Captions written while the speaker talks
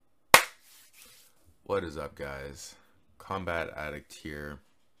What is up, guys? Combat Addict here.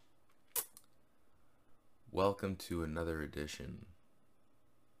 Welcome to another edition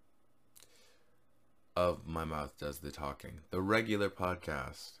of My Mouth Does the Talking, the regular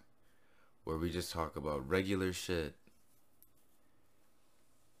podcast where we just talk about regular shit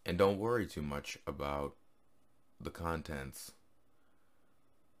and don't worry too much about the contents.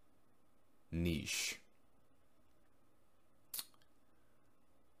 Niche.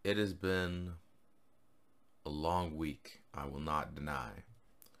 It has been a long week, I will not deny.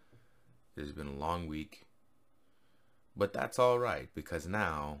 It has been a long week, but that's alright because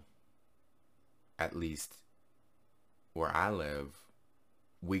now, at least where I live,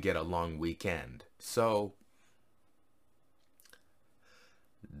 we get a long weekend. So,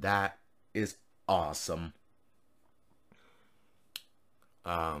 that is awesome.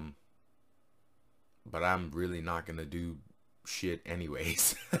 But I'm really not gonna do shit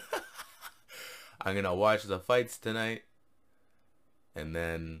anyways. I'm gonna watch the fights tonight and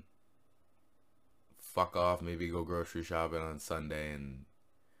then fuck off, maybe go grocery shopping on Sunday and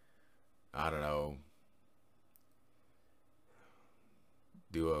I don't know,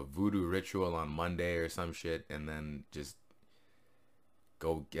 do a voodoo ritual on Monday or some shit and then just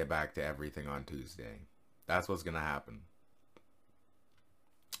go get back to everything on Tuesday. That's what's gonna happen.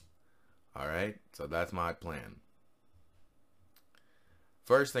 Alright, so that's my plan.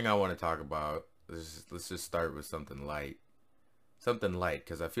 First thing I want to talk about, let's just start with something light. Something light,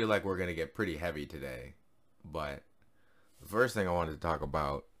 because I feel like we're going to get pretty heavy today. But the first thing I wanted to talk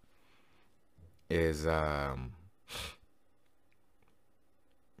about is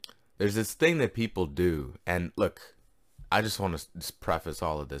there's this thing that people do. And look, I just want to just preface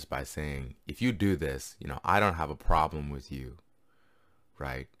all of this by saying, if you do this, I don't have a problem with you,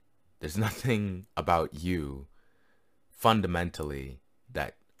 right? There's nothing about you fundamentally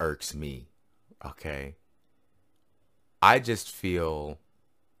that irks me, okay? I just feel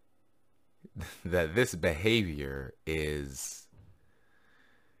that this behavior is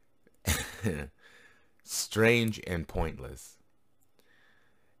strange and pointless.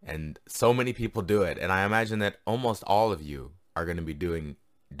 And so many people do it, and I imagine that almost all of you are going to be doing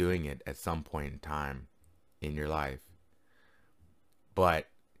it at some point in time in your life. But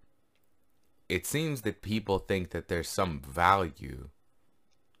it seems that people think that there's some value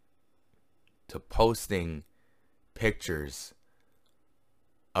to posting pictures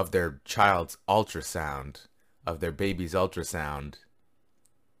of their child's ultrasound, of their baby's ultrasound,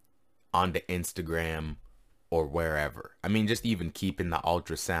 onto Instagram or wherever. I mean, just even keeping the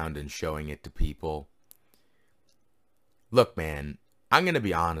ultrasound and showing it to people. Look, man, I'm going to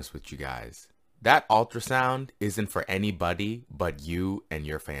be honest with you guys. That ultrasound isn't for anybody but you and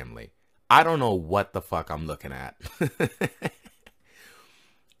your family. I don't know what the fuck I'm looking at.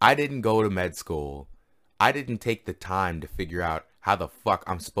 I didn't go to med school. I didn't take the time to figure out how the fuck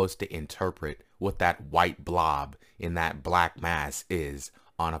I'm supposed to interpret what that white blob in that black mass is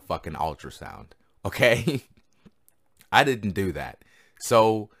on a fucking ultrasound. Okay? I didn't do that.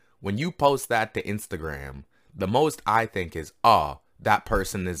 So when you post that to Instagram, the most I think is, oh, that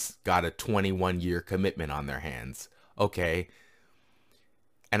person has got a 21-year commitment on their hands. Okay?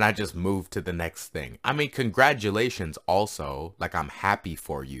 And I just move to the next thing. I mean, congratulations also, like I'm happy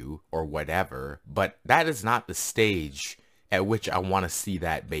for you or whatever, but that is not the stage at which I want to see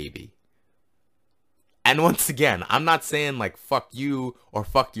that baby. And once again, I'm not saying like fuck you or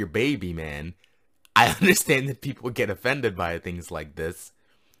fuck your baby, man. I understand that people get offended by things like this.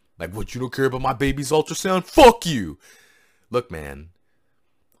 Like, what, you don't care about my baby's ultrasound? Fuck you! Look, man,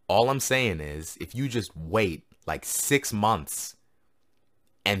 all I'm saying is if you just wait like 6 months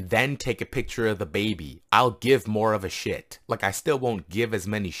and then take a picture of the baby, I'll give more of a shit. Like, I still won't give as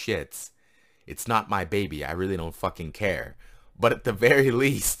many shits. It's not my baby. I really don't fucking care. But at the very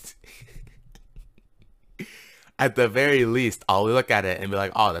least, I'll look at it and be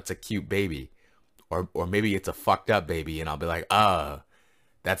like, oh, that's a cute baby. Or maybe it's a fucked up baby, and I'll be like, oh,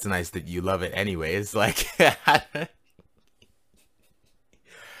 that's nice that you love it anyways. Like,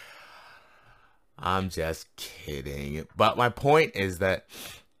 I'm just kidding. But my point is that,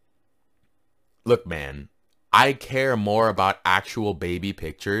 look, man, I care more about actual baby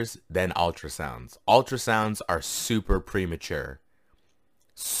pictures than ultrasounds. Ultrasounds are super premature.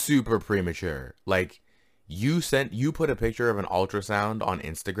 Super premature. Like, you put a picture of an ultrasound on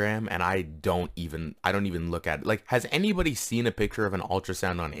Instagram and I don't even look at it. Like, has anybody seen a picture of an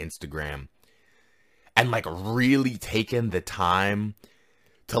ultrasound on Instagram and like really taken the time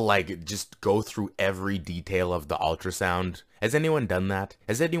to like just go through every detail of the ultrasound? Has anyone done that?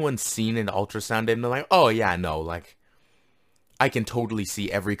 Has anyone seen an ultrasound and been like, oh yeah, no, like I can totally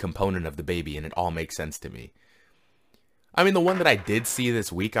see every component of the baby and it all makes sense to me. I mean, the one that I did see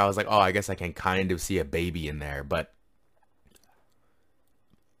this week, I was like, oh, I guess I can kind of see a baby in there, but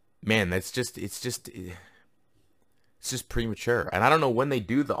man, it's just premature. And I don't know when they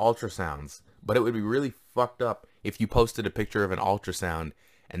do the ultrasounds, but it would be really fucked up if you posted a picture of an ultrasound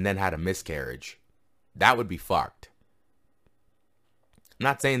and then had a miscarriage. That would be fucked. I'm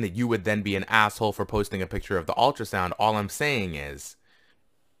not saying that you would then be an asshole for posting a picture of the ultrasound. All I'm saying is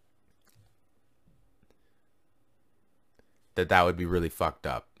that would be really fucked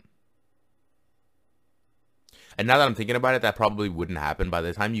up. And now that I'm thinking about it, that probably wouldn't happen. By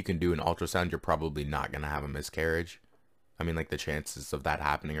the time you can do an ultrasound, you're probably not going to have a miscarriage. I mean, like, the chances of that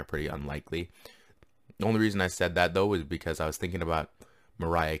happening are pretty unlikely. The only reason I said that, though, was because I was thinking about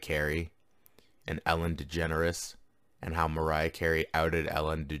Mariah Carey and Ellen DeGeneres, and how Mariah Carey outed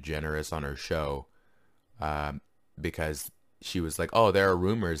Ellen DeGeneres on her show because she was like, oh, there are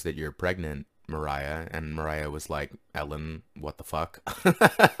rumors that you're pregnant, Mariah. And Mariah was like, Ellen, what the fuck?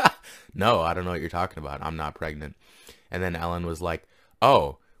 No, I don't know what you're talking about. I'm not pregnant. And then Ellen was like,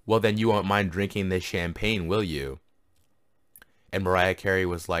 oh, well, then you won't mind drinking this champagne, will you? And Mariah Carey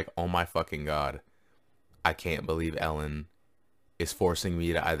was like, oh my fucking God, I can't believe Ellen is forcing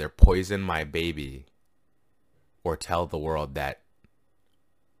me to either poison my baby or tell the world that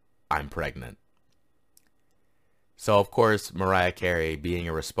I'm pregnant. So, of course, Mariah Carey, being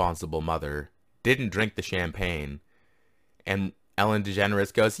a responsible mother, didn't drink the champagne. And Ellen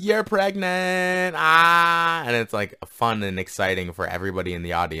DeGeneres goes, you're pregnant! Ah! And it's like fun and exciting for everybody in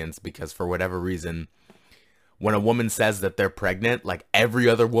the audience because for whatever reason, when a woman says that they're pregnant, like every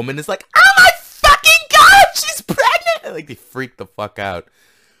other woman is like, oh my fucking God, she's pregnant! Like they freak the fuck out.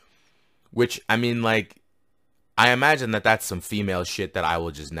 Which, I mean, like, I imagine that that's some female shit that I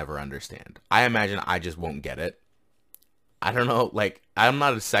will just never understand. I imagine I just won't get it. I don't know, like, I'm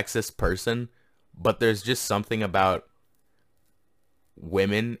not a sexist person, but there's just something about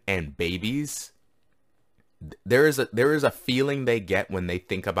women and babies. There is a feeling they get when they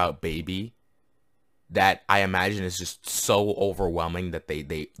think about baby that I imagine is just so overwhelming that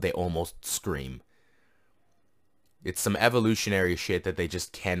they almost scream. It's some evolutionary shit that they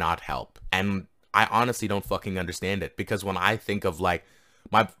just cannot help. And I honestly don't fucking understand it, because when I think of like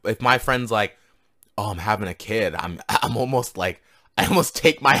if my friend's like, oh, I'm having a kid, I'm almost like, I almost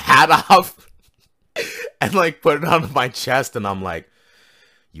take my hat off and like put it on my chest and I'm like,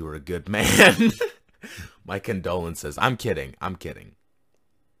 you were a good man. My condolences. I'm kidding.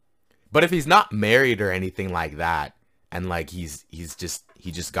 But if he's not married or anything like that, and like he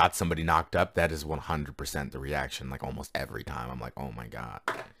just got somebody knocked up, that is 100% the reaction. Like almost every time I'm like, oh my God.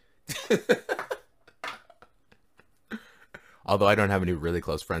 Although I don't have any really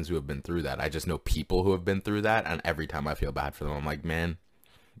close friends who have been through that. I just know people who have been through that, and every time I feel bad for them, I'm like, man,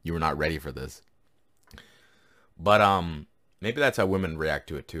 you were not ready for this. But maybe that's how women react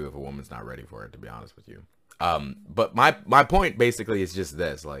to it too, if a woman's not ready for it, to be honest with you. But my point basically is just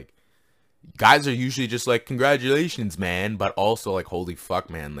this, like, guys are usually just like, congratulations, man, but also like, holy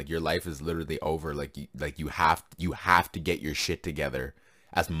fuck, man, like your life is literally over. Like you have to get your shit together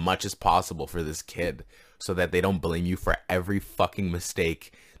as much as possible for this kid, so that they don't blame you for every fucking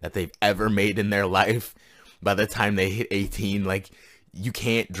mistake that they've ever made in their life by the time they hit 18. Like, you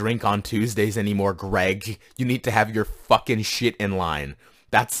can't drink on Tuesdays anymore, Greg. You need to have your fucking shit in line.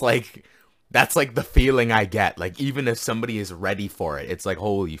 That's like the feeling I get. Like, even if somebody is ready for it, it's like,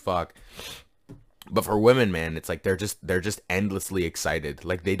 holy fuck. But for women, man, it's like they're just endlessly excited.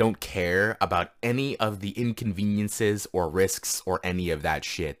 Like, they don't care about any of the inconveniences or risks or any of that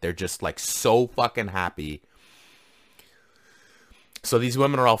shit. They're just like so fucking happy. So these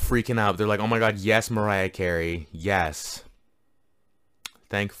women are all freaking out. They're like, oh my God, yes, Mariah Carey, yes.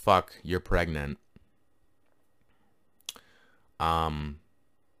 Thank fuck you're pregnant. And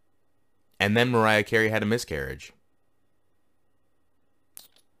then Mariah Carey had a miscarriage.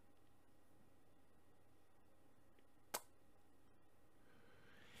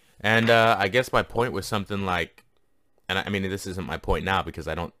 And I guess my point was something like, and I mean, this isn't my point now because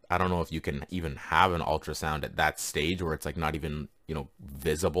I don't know if you can even have an ultrasound at that stage where it's like not even, you know,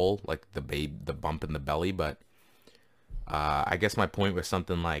 visible, like the bump in the belly. But I guess my point was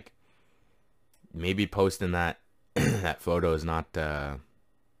something like, maybe posting that that photo is not the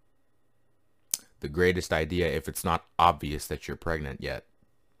greatest idea if it's not obvious that you're pregnant yet.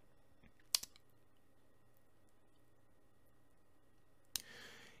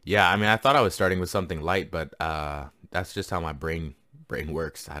 Yeah, I mean, I thought I was starting with something light, but that's just how my brain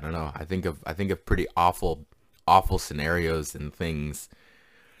works. I don't know. I think of pretty awful scenarios and things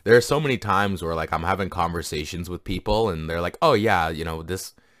There are so many times where like I'm having conversations with people and they're like, oh yeah, you know,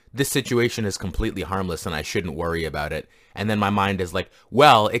 this situation is completely harmless and I shouldn't worry about it. And then my mind is like,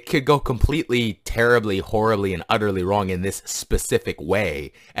 well, it could go completely terribly, horribly, and utterly wrong in this specific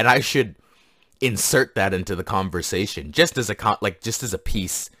way. And I should insert that into the conversation just as a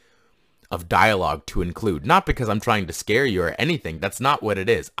piece of dialogue to include. Not because I'm trying to scare you or anything. That's not what it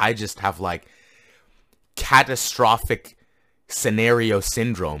is. I just have like catastrophic scenario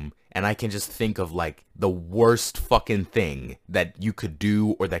syndrome, and I can just think of like the worst fucking thing that you could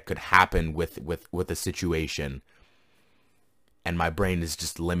do or that could happen with a situation, and my brain is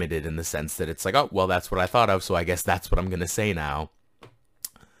just limited in the sense that it's like, oh well, that's what I thought of, so I guess that's what I'm gonna say now.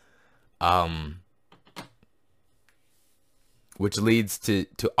 Which leads to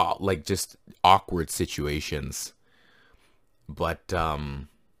like just awkward situations. But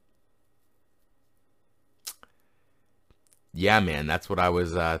yeah, man, that's what I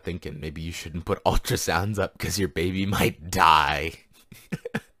was thinking. Maybe you shouldn't put ultrasounds up because your baby might die.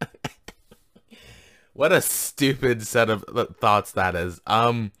 What a stupid set of thoughts that is.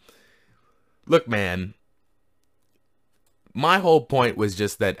 Look, man, my whole point was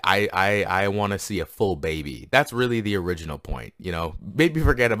just that I want to see a full baby. That's really the original point, you know. Maybe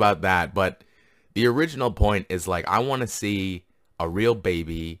forget about that, but the original point is like, I want to see a real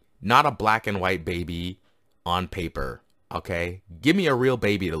baby, not a black and white baby on paper. Okay, give me a real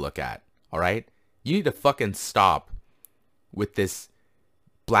baby to look at. All right, you need to fucking stop with this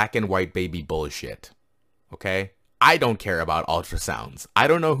black and white baby bullshit. Okay, I don't care about ultrasounds. I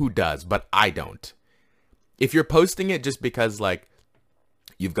don't know who does, but I don't. If you're posting it just because like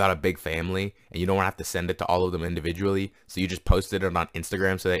you've got a big family and you don't have to send it to all of them individually, so you just posted it on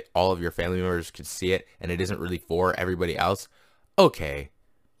Instagram so that all of your family members could see it and it isn't really for everybody else, okay,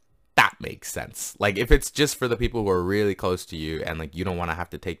 that makes sense. Like if it's just for the people who are really close to you and like you don't want to have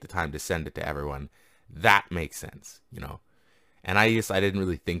to take the time to send it to everyone, that makes sense, you know. And I didn't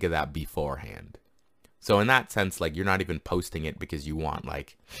really think of that beforehand. So in that sense, like you're not even posting it because you want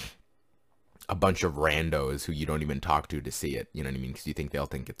like a bunch of randos who you don't even talk to see it, you know what I mean? Because you think they'll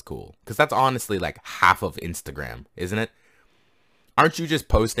think it's cool. Because that's honestly like half of Instagram, isn't it? Aren't you just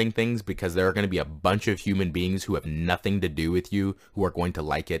posting things because there are going to be a bunch of human beings who have nothing to do with you who are going to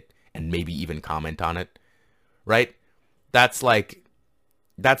like it and maybe even comment on it, right? That's like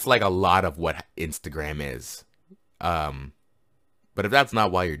a lot of what Instagram is. But if that's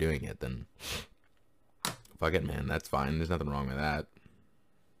not why you're doing it, then fuck it, man. That's fine. There's nothing wrong with that.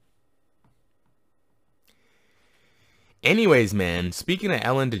 Anyways, man, speaking of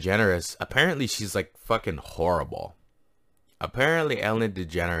Ellen DeGeneres, apparently she's like fucking horrible. Apparently Ellen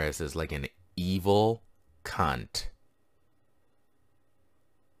DeGeneres is like an evil cunt.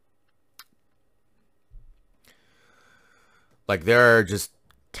 Like there are just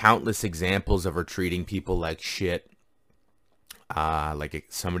countless examples of her treating people like shit. Like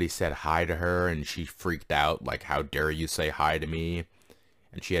somebody said hi to her and she freaked out, like, how dare you say hi to me?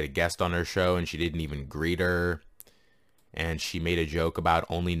 And she had a guest on her show and she didn't even greet her. And she made a joke about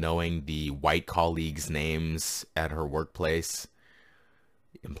only knowing the white colleagues' names at her workplace,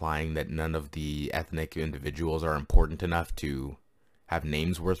 implying that none of the ethnic individuals are important enough to have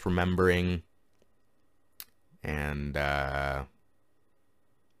names worth remembering. And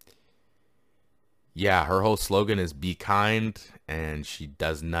yeah, her whole slogan is be kind, and she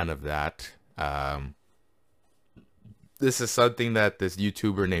does none of that. This is something that this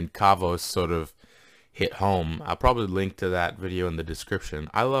YouTuber named Kavos sort of hit home. I'll probably link to that video in the description.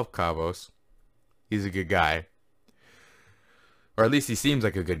 I love Kavos. He's a good guy. Or at least he seems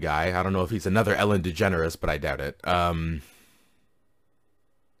like a good guy. I don't know if he's another Ellen DeGeneres, but I doubt it.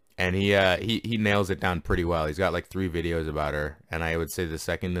 And he nails it down pretty well. He's got like 3 videos about her, and I would say the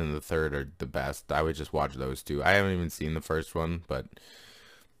second and the third are the best. I would just watch those 2. I haven't even seen the first one, but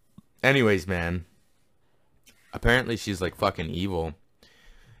anyways, man, apparently she's like fucking evil.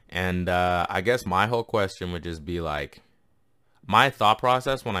 And I guess my whole question would just be like, my thought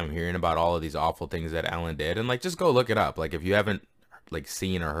process when I'm hearing about all of these awful things that Ellen did, and like just go look it up. Like if you haven't like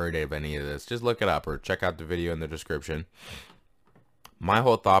seen or heard of any of this, just look it up or check out the video in the description. My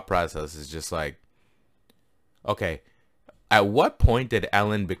whole thought process is just like, okay, at what point did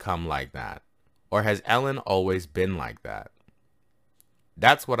Ellen become like that? Or has Ellen always been like that?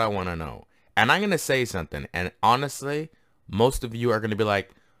 That's what I want to know. And I'm going to say something, and honestly, most of you are going to be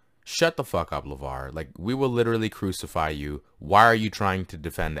like, shut the fuck up, LeVar. Like, we will literally crucify you. Why are you trying to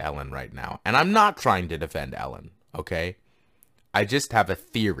defend Ellen right now? And I'm not trying to defend Ellen, okay? I just have a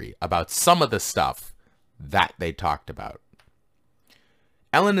theory about some of the stuff that they talked about.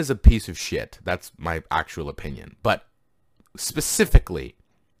 Ellen is a piece of shit. That's my actual opinion. But specifically,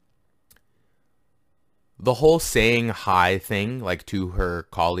 the whole saying hi thing, like to her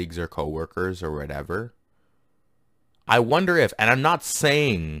colleagues or coworkers or whatever, I wonder if, and I'm not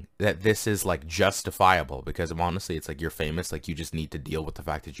saying that this is like justifiable, because honestly, it's like you're famous, like you just need to deal with the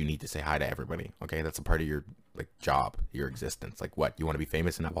fact that you need to say hi to everybody. Okay, that's a part of your like job, your existence. Like what, you want to be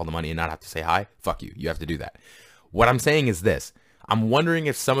famous and have all the money and not have to say hi? Fuck you. You have to do that. What I'm saying is this. I'm wondering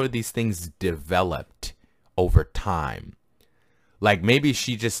if some of these things developed over time. Like maybe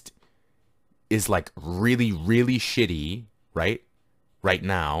she just is like really, really shitty, right? Right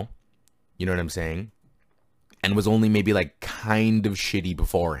now. You know what I'm saying? And was only maybe like kind of shitty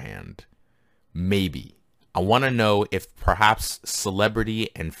beforehand. Maybe. I want to know if perhaps celebrity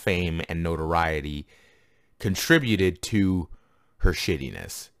and fame and notoriety contributed to her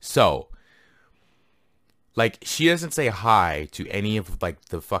shittiness. So, like, she doesn't say hi to any of like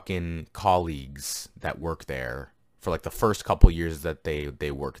the fucking colleagues that work there for like the first couple years that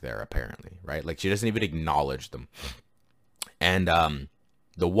they work there, apparently, right? Like, she doesn't even acknowledge them. And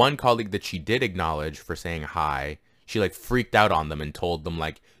the one colleague that she did acknowledge for saying hi, she like freaked out on them and told them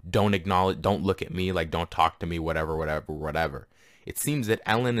like, don't acknowledge, don't look at me, like don't talk to me, whatever, whatever, whatever. It seems that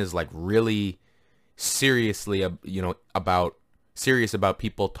Ellen is like really seriously, serious about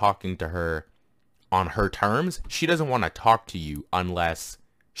people talking to her on her terms. She doesn't want to talk to you unless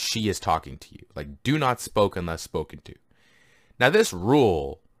she is talking to you. Like, do not spoke unless spoken to. Now, this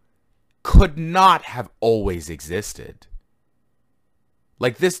rule could not have always existed.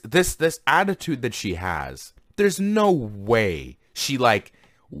 Like this attitude that she has, there's no way she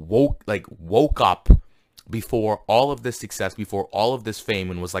woke up before all of this success, before all of this fame,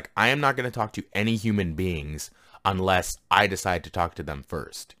 and was like, I am not going to talk to any human beings unless I decide to talk to them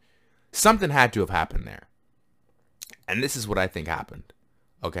first. Something had to have happened there. And this is what I think happened.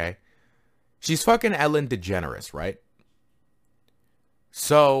 Okay? She's fucking Ellen DeGeneres, right?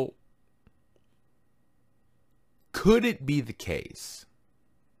 So, could it be the case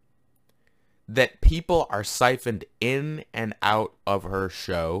that people are siphoned in and out of her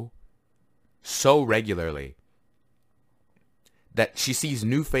show so regularly that she sees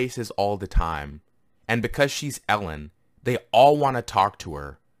new faces all the time, and because she's Ellen, they all want to talk to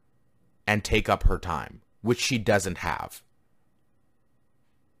her and take up her time, which she doesn't have.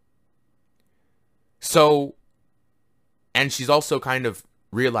 So, and she's also kind of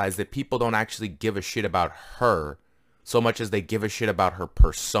realized that people don't actually give a shit about her so much as they give a shit about her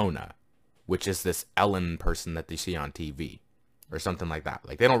persona, which is this Ellen person that they see on TV or something like that.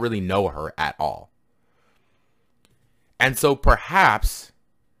 Like, they don't really know her at all. And so perhaps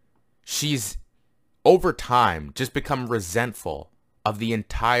she's, over time, just become resentful of the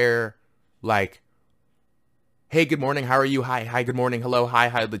entire, like, hey, good morning, how are you? Hi, good morning, hello, hi,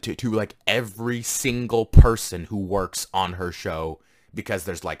 to like every single person who works on her show, because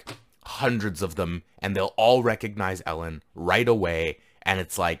there's like hundreds of them and they'll all recognize Ellen right away. And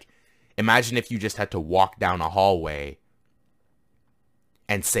it's like, imagine if you just had to walk down a hallway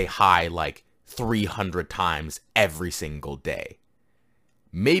and say hi like 300 times every single day.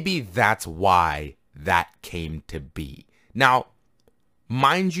 Maybe that's why that came to be. Now,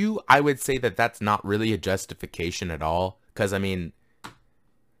 mind you, I would say that that's not really a justification at all. Because, I mean,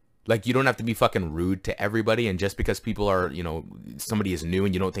 like, you don't have to be fucking rude to everybody. And just because people are, somebody is new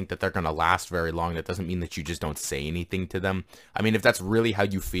and you don't think that they're going to last very long, that doesn't mean that you just don't say anything to them. I mean, if that's really how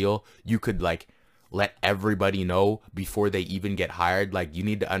you feel, you could, like, let everybody know before they even get hired. Like, you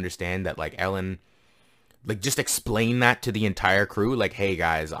need to understand that, like, Ellen, like, just explain that to the entire crew. Like, hey,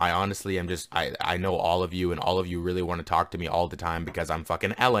 guys, I honestly am just, I know all of you, and all of you really want to talk to me all the time because I'm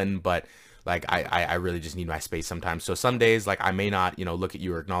fucking Ellen, but, like, I really just need my space sometimes. So some days, like, I may not, look at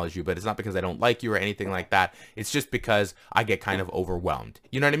you or acknowledge you, but it's not because I don't like you or anything like that. It's just because I get kind of overwhelmed.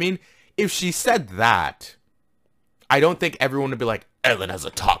 You know what I mean? If she said that, I don't think everyone would be like, Ellen has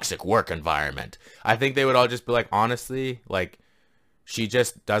a toxic work environment. I think they would all just be like, honestly, like, she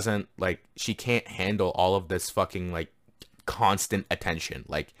just doesn't, like, she can't handle all of this fucking, like, constant attention.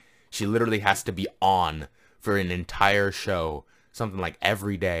 Like, she literally has to be on for an entire show, something like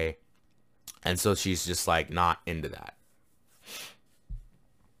every day. And so she's just, like, not into that.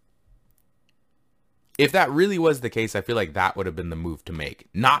 If that really was the case, I feel like that would have been the move to make.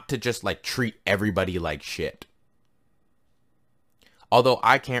 Not to just, like, treat everybody like shit. Although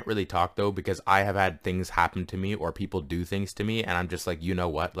I can't really talk, though, because I have had things happen to me or people do things to me, and I'm just like, you know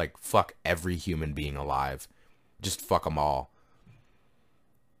what? Like, fuck every human being alive. Just fuck them all.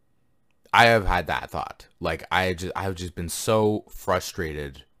 I have had that thought. Like, I've just been so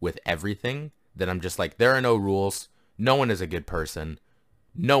frustrated with everything that I'm just like, there are no rules. No one is a good person.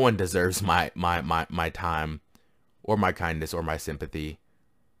 No one deserves my time or my kindness or my sympathy.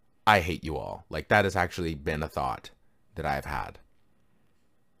 I hate you all. Like, that has actually been a thought that I've had.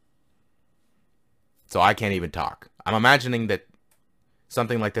 So I can't even talk. I'm imagining that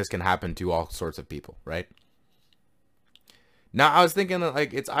something like this can happen to all sorts of people, right? Now, I was thinking that,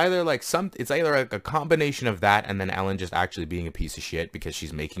 like, it's either like a combination of that and then Ellen just actually being a piece of shit because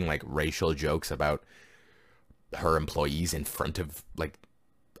she's making like racial jokes about her employees in front of like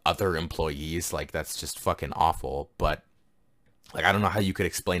other employees. Like, that's just fucking awful. But like, I don't know how you could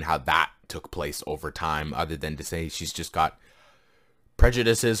explain how that took place over time other than to say she's just got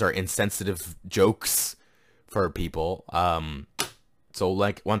prejudices or insensitive jokes for people. So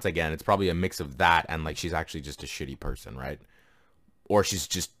like, once again, it's probably a mix of that and like she's actually just a shitty person, right? Or she's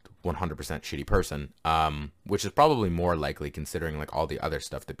just 100% shitty person, which is probably more likely considering like all the other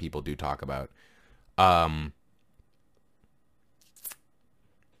stuff that people do talk about. But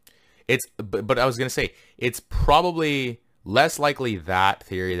I was gonna say, it's probably less likely that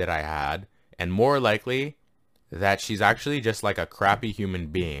theory that I had, and more likely that she's actually just like a crappy human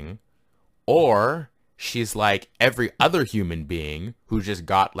being, or she's like every other human being who just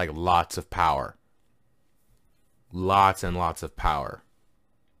got like lots of power. Lots and lots of power.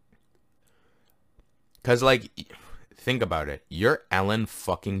 Because, like, think about it. You're Ellen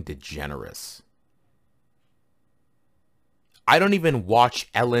fucking DeGeneres. I don't even watch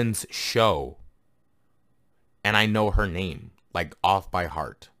Ellen's show. And I know her name, like, off by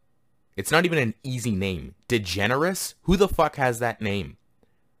heart. It's not even an easy name. DeGeneres? Who the fuck has that name?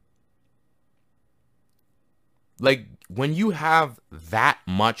 Like, when you have that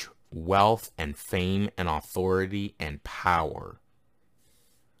much wealth and fame and authority and power,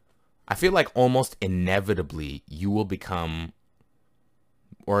 I feel like almost inevitably you will become,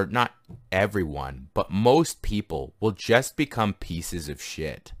 or not everyone, but most people will just become pieces of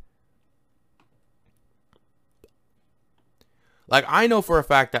shit. Like, I know for a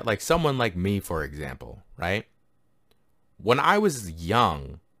fact that like someone like me, for example, right? When I was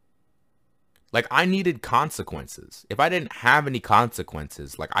young, like, I needed consequences. If I didn't have any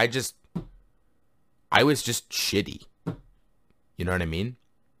consequences, like, I was just shitty. You know what I mean?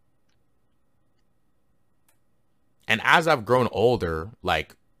 And as I've grown older,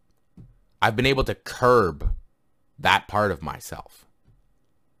 like, I've been able to curb that part of myself.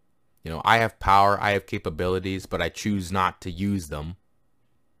 You know, I have power, I have capabilities, but I choose not to use them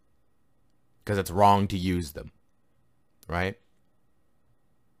because it's wrong to use them, right?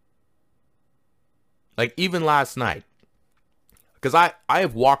 Like, even last night, because I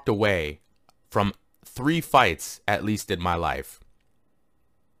have walked away from 3 fights, at least in my life,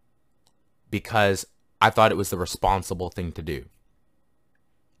 because I thought it was the responsible thing to do.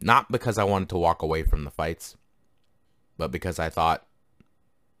 Not because I wanted to walk away from the fights, but because I thought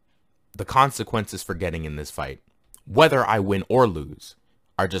the consequences for getting in this fight, whether I win or lose,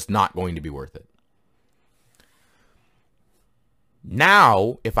 are just not going to be worth it.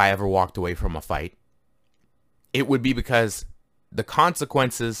 Now, if I ever walked away from a fight, it would be because the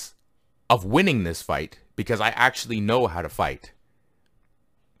consequences of winning this fight, because I actually know how to fight,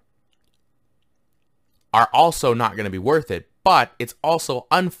 are also not going to be worth it, but it's also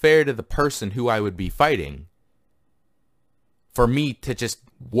unfair to the person who I would be fighting for me to just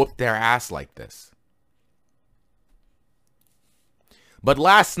whoop their ass like this. But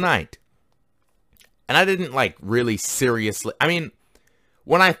last night, and I didn't like really seriously, I mean,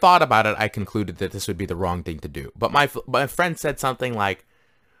 when I thought about it, I concluded that this would be the wrong thing to do. But my friend said something like,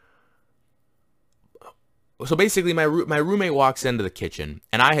 so basically my roommate walks into the kitchen,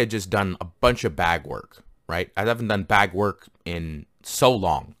 and I had just done a bunch of bag work, right? I haven't done bag work in so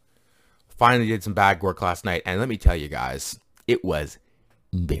long. Finally did some bag work last night, and let me tell you guys, it was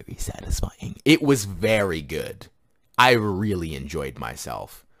very satisfying. It was very good. I really enjoyed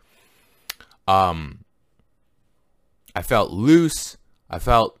myself. I felt loose. I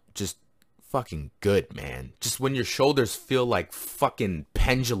felt just fucking good, man. Just when your shoulders feel like fucking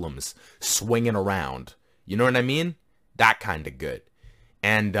pendulums swinging around. You know what I mean? That kind of good.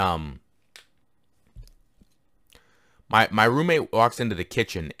 And my roommate walks into the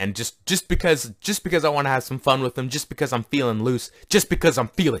kitchen, and just because I want to have some fun with him, just because I'm feeling loose, just because I'm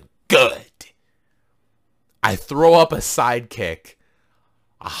feeling good, I throw up a side kick.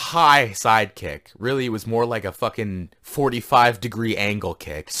 A high side kick. Really, it was more like a fucking 45-degree angle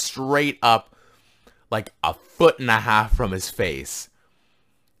kick. Straight up, like 1.5 feet from his face.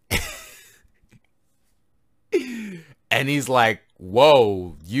 And he's like,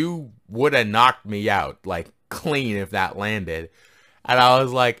 whoa, you would have knocked me out, like, clean if that landed. And I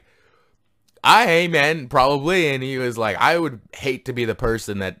was like, hey, man, probably. And he was like, I would hate to be the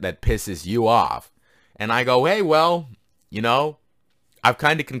person that pisses you off. And I go, hey, well, you know, I've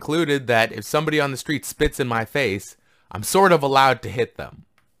kind of concluded that if somebody on the street spits in my face, I'm sort of allowed to hit them.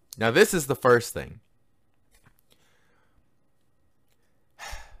 Now, this is the first thing.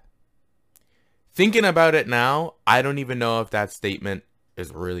 Thinking about it now, I don't even know if that statement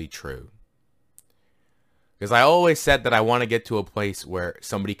is really true. Because I always said that I want to get to a place where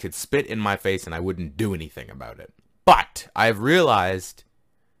somebody could spit in my face and I wouldn't do anything about it. But I've realized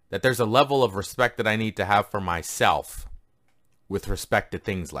that there's a level of respect that I need to have for myself with respect to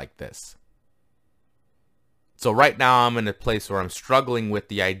things like this. So right now I'm in a place where I'm struggling with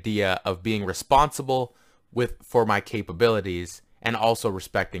the idea of being responsible for my capabilities and also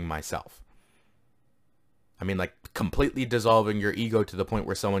respecting myself. I mean, like, completely dissolving your ego to the point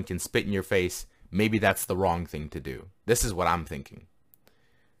where someone can spit in your face, maybe that's the wrong thing to do. This is what I'm thinking.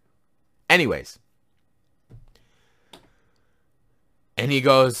 Anyways. And he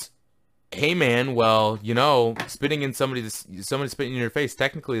goes, hey man, well, you know, somebody spitting in your face,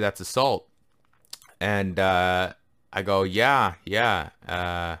 technically that's assault. And I go, yeah.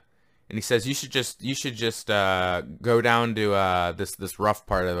 And he says, you should just go down to this rough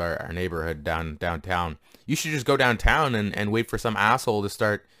part of our neighborhood downtown. You should just go downtown and wait for some asshole to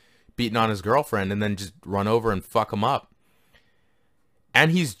start beating on his girlfriend and then just run over and fuck him up.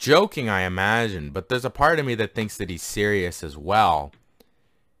 And he's joking, I imagine, but there's a part of me that thinks that he's serious as well.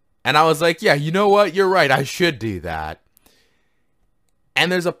 And I was like, yeah, you know what? You're right. I should do that.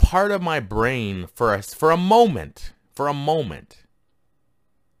 And there's a part of my brain for a moment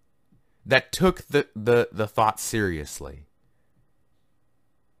that took the thought seriously.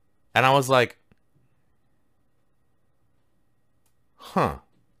 And I was like, huh.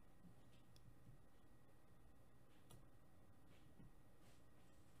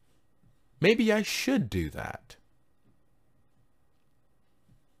 Maybe I should do that.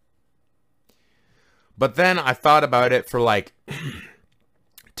 But then I thought about it for like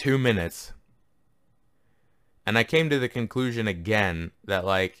 2 minutes. And I came to the conclusion again that,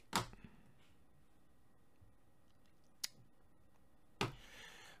 like,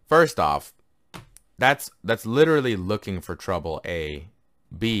 first off, that's literally looking for trouble, A.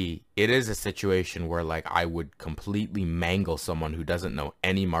 B, it is a situation where, like, I would completely mangle someone who doesn't know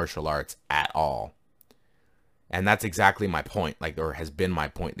any martial arts at all. And that's exactly my point, like, or has been my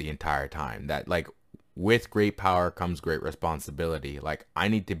point the entire time. That, like, with great power comes great responsibility. Like, I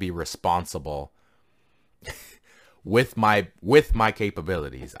need to be responsible with my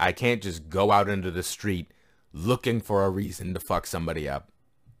capabilities. I can't just go out into the street looking for a reason to fuck somebody up.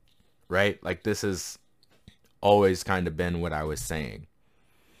 Right? Like, this has always kind of been what I was saying.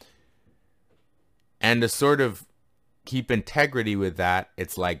 And to sort of keep integrity with that,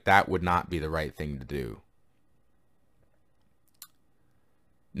 it's like that would not be the right thing to do.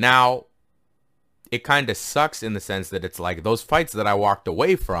 Now, it kind of sucks in the sense that it's like those fights that I walked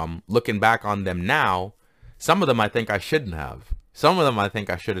away from, looking back on them now, some of them I think I shouldn't have. Some of them I think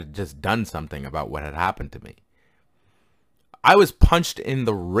I should have just done something about what had happened to me. I was punched in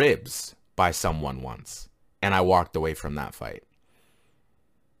the ribs by someone once, and I walked away from that fight.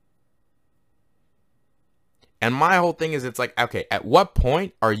 And my whole thing is, it's like, okay, at what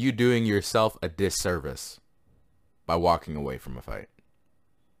point are you doing yourself a disservice by walking away from a fight?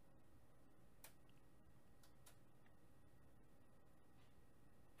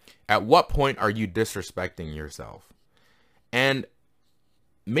 At what point are you disrespecting yourself? And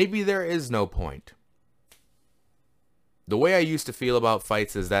maybe there is no point. The way I used to feel about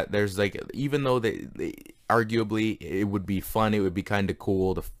fights is that there's, like, even though they arguably it would be fun, it would be kind of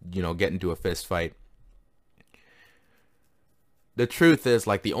cool to, you know, get into a fist fight. The truth is,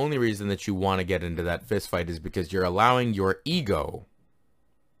 like, the only reason that you want to get into that fist fight is because you're allowing your ego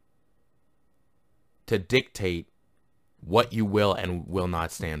to dictate what you will and will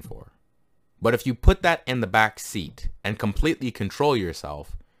not stand for. But if you put that in the back seat and completely control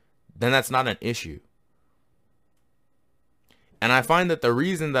yourself, then that's not an issue. And I find that the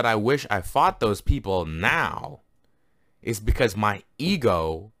reason that I wish I fought those people now is because my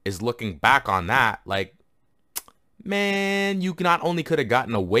ego is looking back on that like, man, you not only could have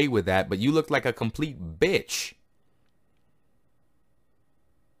gotten away with that, but you looked like a complete bitch.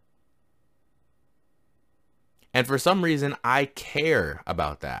 And for some reason, I care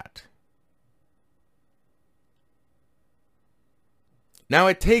about that. Now,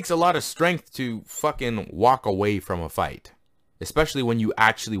 it takes a lot of strength to fucking walk away from a fight, especially when you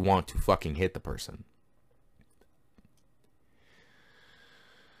actually want to fucking hit the person.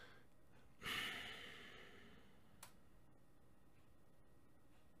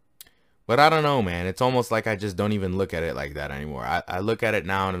 But I don't know, man. It's almost like I just don't even look at it like that anymore. I look at it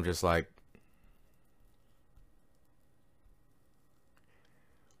now and I'm just like,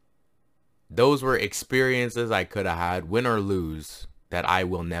 Those were experiences I could have had, win or lose, that I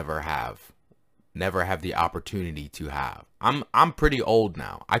will never have. Never have the opportunity to have. I'm pretty old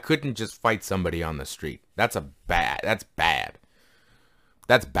now. I couldn't just fight somebody on the street. That's bad. That's bad.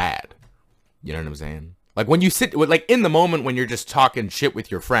 You know what I'm saying? Like when you sit, like in the moment when you're just talking shit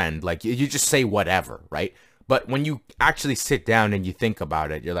with your friend, like you just say whatever, right? But when you actually sit down and you think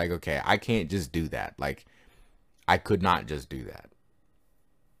about it, you're like, okay, I can't just do that. Like I could not just do that.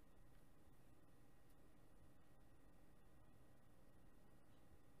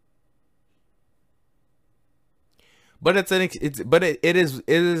 But it is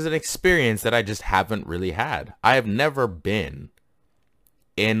an experience that I just haven't really had. I have never been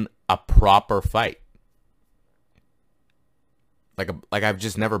in a proper fight. Like I've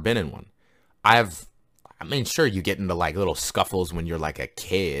just never been in one. I mean, sure, you get into like little scuffles when you're like a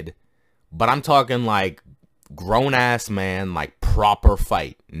kid, but I'm talking like grown ass man, like proper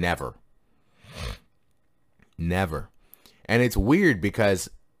fight. Never. Never. And it's weird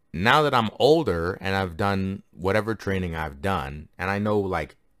because now that I'm older and I've done whatever training I've done, and I know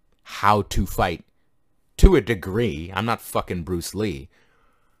like how to fight to a degree, I'm not fucking Bruce Lee.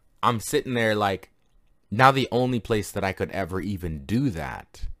 I'm sitting there like, now the only place that I could ever even do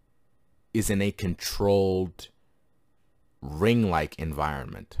that is in a controlled ring-like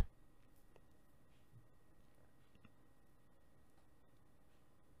environment.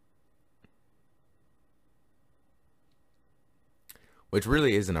 Which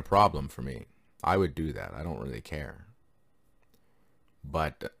really isn't a problem for me. I would do that. I don't really care.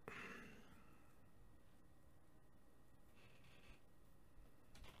 But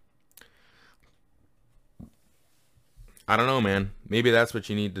I don't know, man. Maybe that's what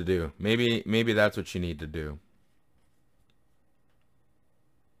you need to do. Maybe that's what you need to do.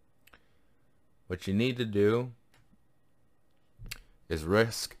 What you need to do is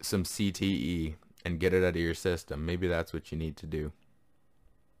risk some CTE and get it out of your system. Maybe that's what you need to do.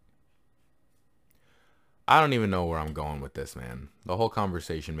 I don't even know where I'm going with this, man. The whole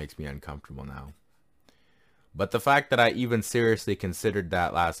conversation makes me uncomfortable now. But the fact that I even seriously considered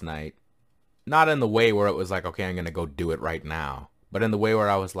that last night, not in the way where it was like, okay, I'm going to go do it right now, but in the way where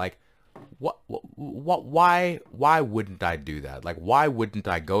I was like, why wouldn't I do that? Like, why wouldn't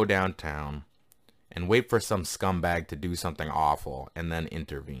I go downtown and wait for some scumbag to do something awful and then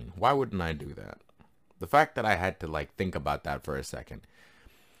intervene? Why wouldn't I do that? The fact that I had to like think about that for a second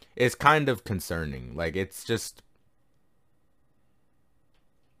is kind of concerning. Like, it's just,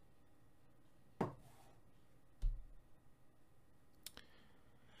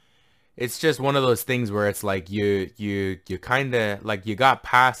 it's just one of those things where it's like you kind of like you got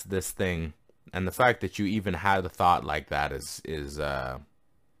past this thing, and the fact that you even had a thought like that is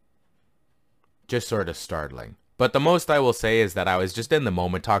just sort of startling. But the most I will say is that I was just in the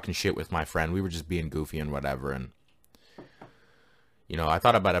moment talking shit with my friend. We were just being goofy and whatever, and you know, I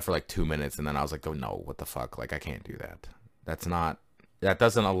thought about it for like 2 minutes, and then I was like, oh no, what the fuck? Like, I can't do that. That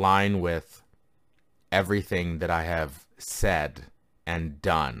doesn't align with everything that I have said and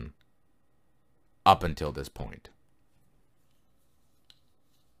done up until this point.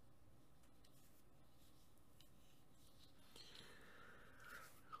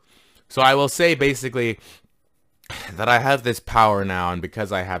 So I will say basically that I have this power now, and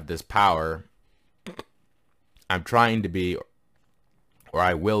because I have this power, I'm trying to be, or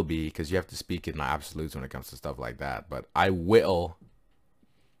I will be, because you have to speak in the absolutes when it comes to stuff like that, but I will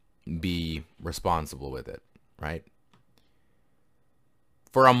be responsible with it, right?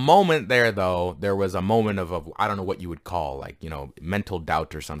 For a moment there, though, there was a moment of I don't know what you would call, like, you know, mental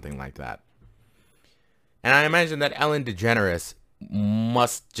doubt or something like that. And I imagine that Ellen DeGeneres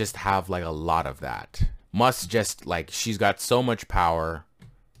must just have, like, a lot of that. Must just, like, she's got so much power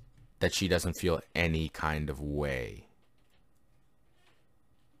that she doesn't feel any kind of way.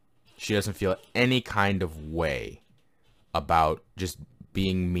 She doesn't feel any kind of way about just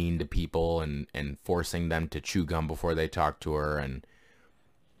being mean to people and forcing them to chew gum before they talk to her. And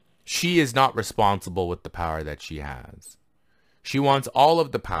she is not responsible with the power that she has. She wants all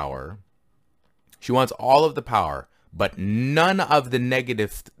of the power. She wants all of the power, but none of the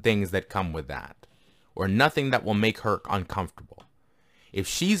negative things that come with that, or nothing that will make her uncomfortable. If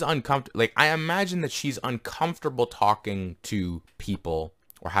she's uncomfortable, like, I imagine that she's uncomfortable talking to people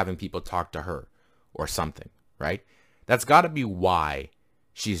or having people talk to her or something, right? That's got to be why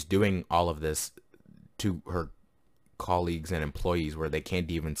she's doing all of this to her colleagues and employees, where they can't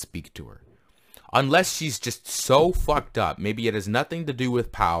even speak to her. Unless she's just so fucked up. Maybe it has nothing to do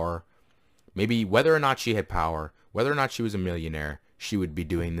with power. Maybe whether or not she had power, whether or not she was a millionaire, she would be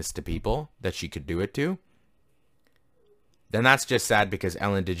doing this to people that she could do it to. then that's just sad because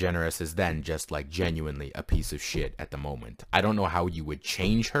Ellen DeGeneres is then just like genuinely a piece of shit at the moment. I don't know how you would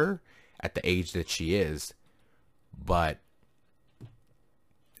change her at the age that she is, but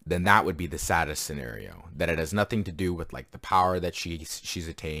then that would be the saddest scenario. That it has nothing to do with like the power that she's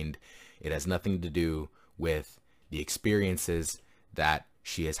attained. It has nothing to do with the experiences that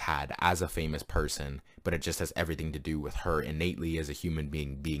she has had as a famous person, but it just has everything to do with her innately as a human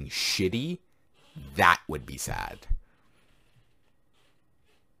being shitty. That would be sad.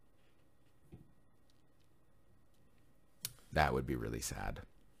 That would be really sad.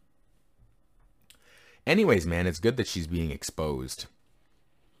 Anyways, man, it's good that she's being exposed.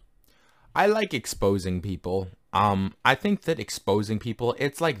 I like exposing people. I think that exposing people,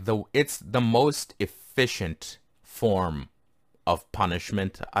 it's the most efficient form of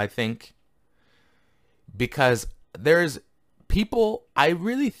punishment, I think. Because there's people, I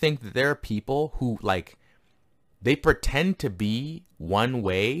really think that there are people who, like, they pretend to be one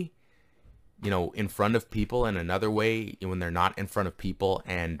way, you know, in front of people, and another way when they're not in front of people,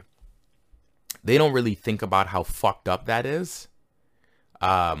 and they don't really think about how fucked up that is.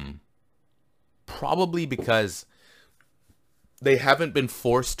 Probably because they haven't been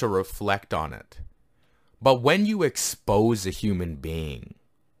forced to reflect on it. But when you expose a human being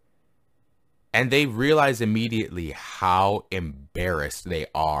and they realize immediately how embarrassed they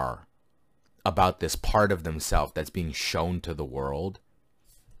are about this part of themselves that's being shown to the world,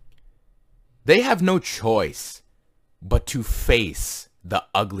 they have no choice but to face the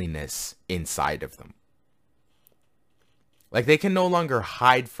ugliness inside of them. Like, they can no longer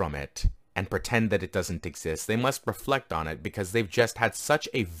hide from it and pretend that it doesn't exist. They must reflect on it because they've just had such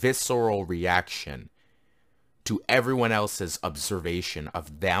a visceral reaction to everyone else's observation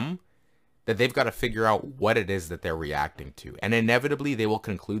of them that they've got to figure out what it is that they're reacting to. And inevitably, they will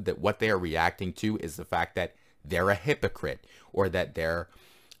conclude that what they are reacting to is the fact that they're a hypocrite, or that they're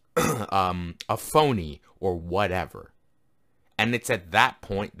a phony, or whatever. And it's at that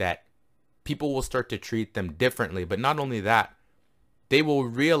point that people will start to treat them differently. But not only that, they will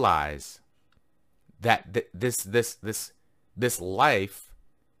realize that this life,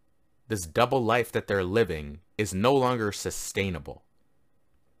 this double life that they're living, is no longer sustainable.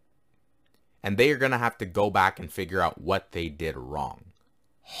 And they are going to have to go back and figure out what they did wrong.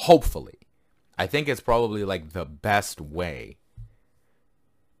 Hopefully. I think it's probably like the best way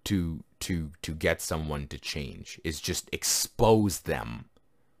to get someone to change is just expose them,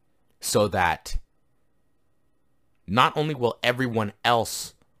 so that not only will everyone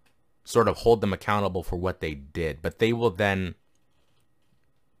else sort of hold them accountable for what they did, but they will then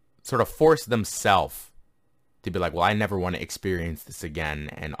sort of force themselves to be like, well, I never want to experience this again.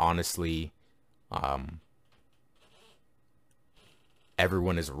 And honestly,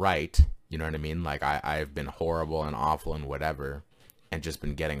 everyone is right. You know what I mean? Like, I've been horrible and awful and whatever, and just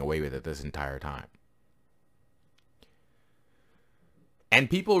been getting away with it this entire time. And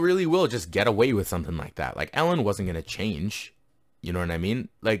people really will just get away with something like that. Like, Ellen wasn't going to change. You know what I mean?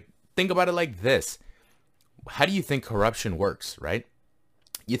 Like, think about it like this. How do you think corruption works, right?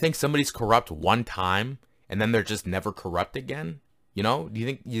 You think somebody's corrupt one time and then they're just never corrupt again? You know? Do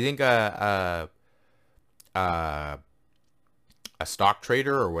you think a stock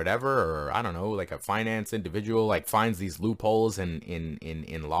trader or whatever, or I don't know, like a finance individual, like finds these loopholes in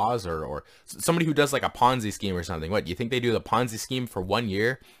laws, or somebody who does like a Ponzi scheme or something? What, do you think they do the Ponzi scheme for 1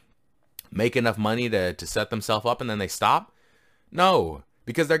 year, make enough money to set themselves up, and then they stop? No,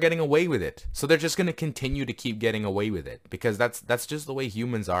 because they're getting away with it. So they're just going to continue to keep getting away with it, because that's just the way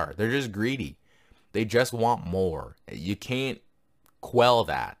humans are. They're just greedy. They just want more. You can't quell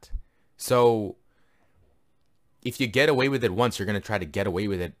that. So if you get away with it once, you're going to try to get away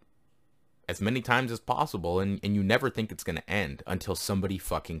with it as many times as possible, and you never think it's going to end until somebody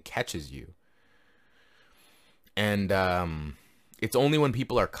fucking catches you. And it's only when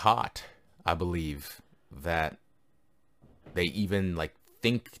people are caught, I believe, that they even like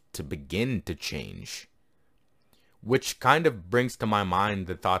think to begin to change. Which kind of brings to my mind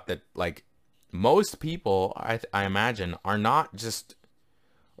the thought that, like, most people, I imagine, are not just,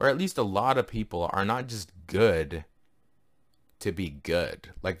 or at least a lot of people are not just good to be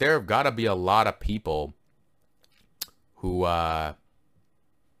good. Like, there have got to be a lot of people who are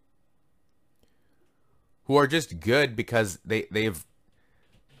just good because they've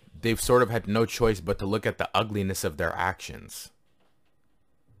sort of had no choice but to look at the ugliness of their actions,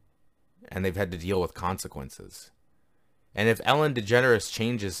 and they've had to deal with consequences. And if Ellen DeGeneres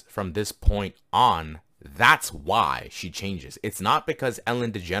changes from this point on, that's why she changes. It's not because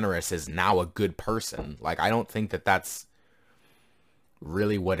Ellen DeGeneres is now a good person. Like, I don't think that that's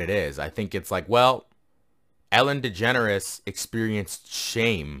really what it is. I think it's like, well, Ellen DeGeneres experienced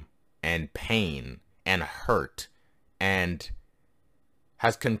shame and pain and hurt and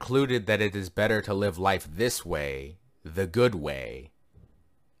has concluded that it is better to live life this way, the good way.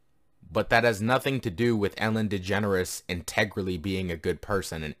 But that has nothing to do with Ellen DeGeneres integrally being a good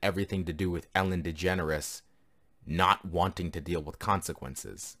person and everything to do with Ellen DeGeneres not wanting to deal with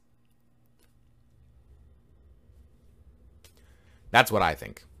consequences. That's what I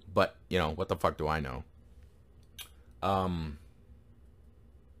think. But, you know, what the fuck do I know? I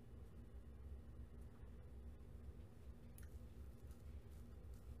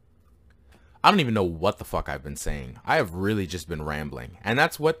don't even know what the fuck I've been saying. I have really just been rambling. And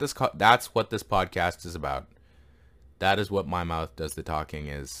that's what this podcast is about. That is what my mouth does the talking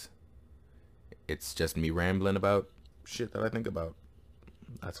is. It's just me rambling about shit that I think about.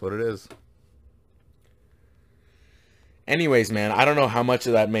 That's what it is. Anyways, man, I don't know how much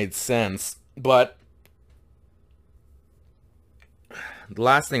of that made sense, but the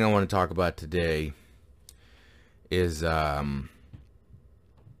last thing I want to talk about today is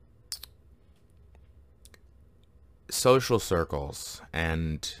social circles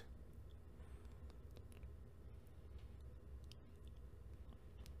and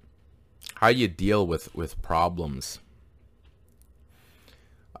how you deal with problems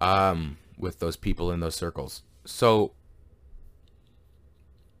with those people in those circles. So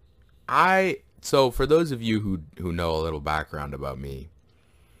for those of you who know a little background about me,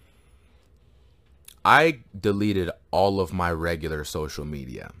 I deleted all of my regular social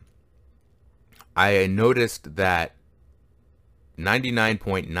media. I noticed that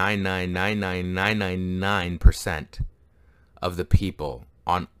 99.9999999% of the people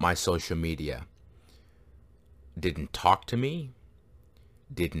on my social media didn't talk to me,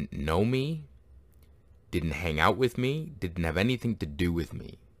 didn't know me, didn't hang out with me, didn't have anything to do with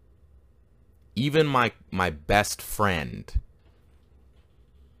me. Even my best friend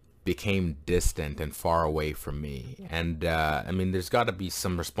became distant and far away from me. And I mean, there's got to be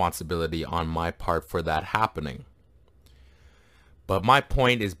some responsibility on my part for that happening. But my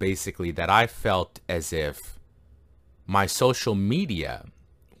point is basically that I felt as if my social media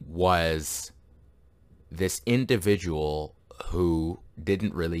was this individual who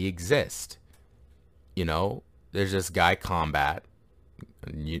didn't really exist. You know, there's this guy Combat,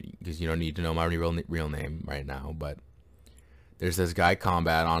 because you don't need to know my real name right now, but there's this guy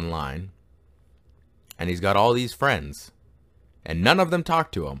Combat online, and he's got all these friends, and none of them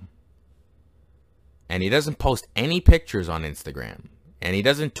talk to him. And he doesn't post any pictures on Instagram, and he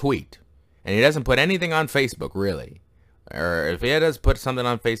doesn't tweet, and he doesn't put anything on Facebook, really. Or if he does put something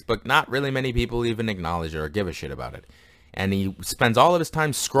on Facebook, not really many people even acknowledge it or give a shit about it. And he spends all of his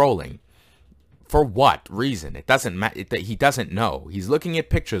time scrolling. For what reason? It doesn't matter. He doesn't know. He's looking at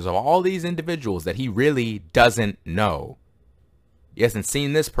pictures of all these individuals that he really doesn't know. He hasn't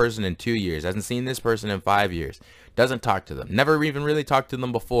seen this person in 2 years. Hasn't seen this person in 5 years. Doesn't talk to them. Never even really talked to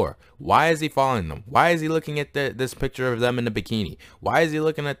them before. Why is he following them? Why is he looking at this picture of them in a bikini? Why is he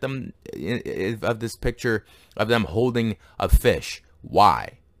looking at them of this picture of them holding a fish?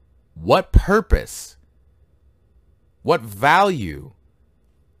 Why? What purpose? What value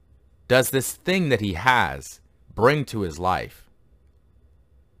does this thing that he has bring to his life?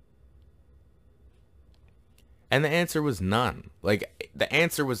 And the answer was none. Like, the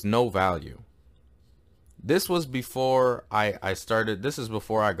answer was no value. This was before I started. This is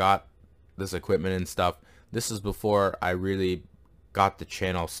before I got this equipment and stuff. This is before I really got the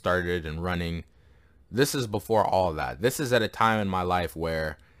channel started and running. This is before all that. This is at a time in my life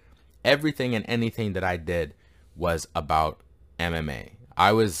where everything and anything that I did was about MMA.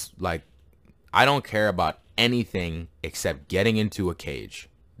 I was like, I don't care about anything except getting into a cage.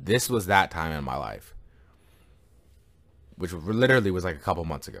 This was that time in my life, which literally was like a couple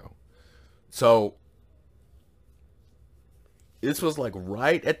months ago. So this was like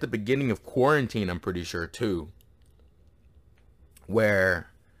right at the beginning of quarantine, I'm pretty sure too, where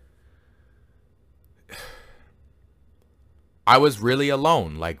I was really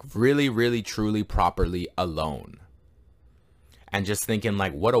alone, like really, really, truly, properly alone. And just thinking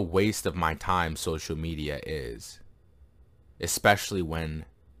like, what a waste of my time social media is, especially when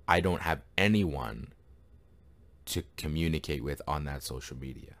I don't have anyone to communicate with on that social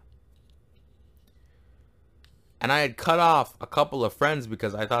media. And I had cut off a couple of friends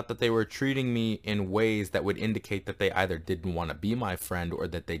because I thought that they were treating me in ways that would indicate that they either didn't want to be my friend or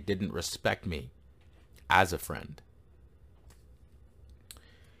that they didn't respect me as a friend.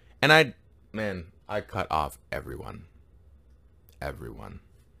 And I cut off everyone. Everyone.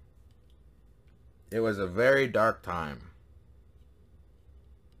 It was a very dark time.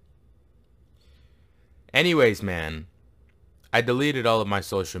 Anyways, man, I deleted all of my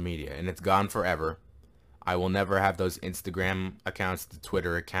social media and it's gone forever. I will never have those Instagram accounts, the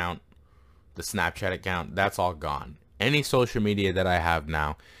Twitter account, the Snapchat account. That's all gone. Any social media that I have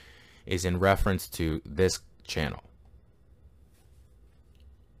now is in reference to this channel.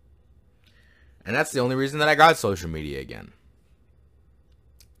 And that's the only reason that I got social media again.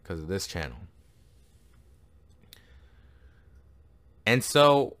 Because of this channel. And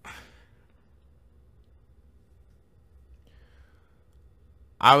so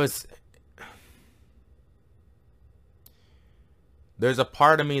there's a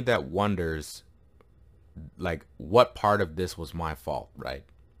part of me that wonders, like, what part of this was my fault, right?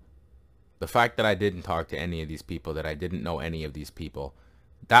 The fact that I didn't talk to any of these people, that I didn't know any of these people,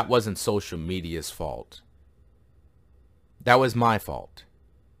 that wasn't social media's fault. That was my fault.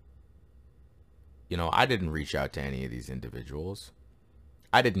 You know, I didn't reach out to any of these individuals.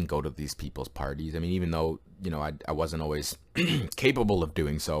 I didn't go to these people's parties. I mean, even though, you know, I wasn't always capable of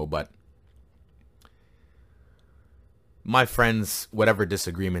doing so, but my friends, whatever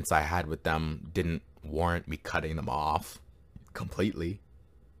disagreements I had with them didn't warrant me cutting them off completely.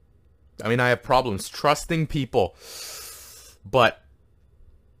 I mean, I have problems trusting people, but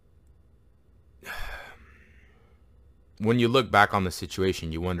when you look back on the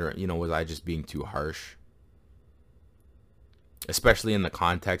situation, you wonder, you know, was I just being too harsh? Especially in the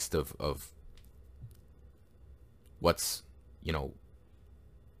context of what's, you know,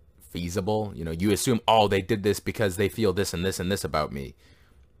 feasible. You know, you assume, oh, they did this because they feel this and this and this about me.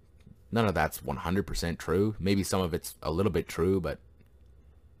 None of that's 100% true. Maybe some of it's a little bit true, but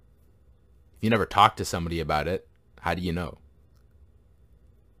if you never talk to somebody about it, how do you know?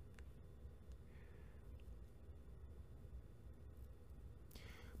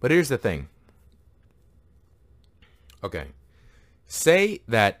 But here's the thing. Okay. Say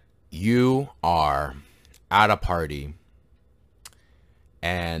that you are at a party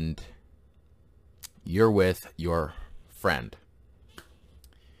and you're with your friend.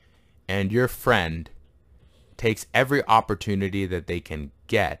 And your friend takes every opportunity that they can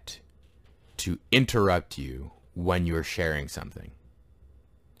get to interrupt you when you're sharing something.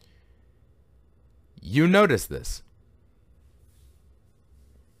 You notice this.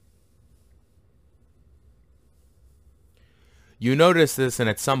 You notice this, and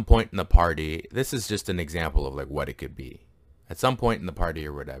at some point in the party, this is just an example of like what it could be. At some point in the party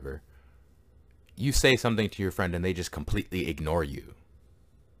or whatever, you say something to your friend and they just completely ignore you.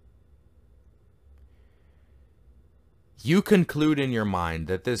 You conclude in your mind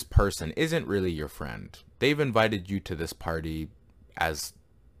that this person isn't really your friend. They've invited you to this party as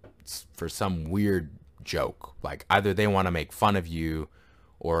for some weird joke. Like either they want to make fun of you,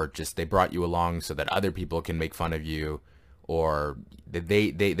 or just they brought you along so that other people can make fun of you, or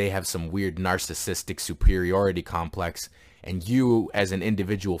they have some weird narcissistic superiority complex, and you as an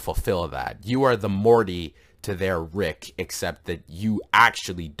individual fulfill that. You are the Morty to their Rick, except that you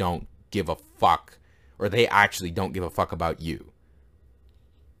actually don't give a fuck, or they actually don't give a fuck about you.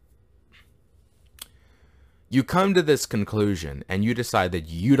 You come to this conclusion and you decide that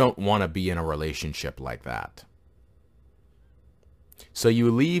you don't want to be in a relationship like that. So you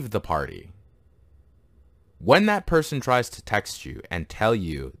leave the party. When that person tries to text you and tell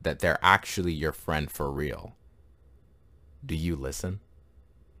you that they're actually your friend for real, do you listen?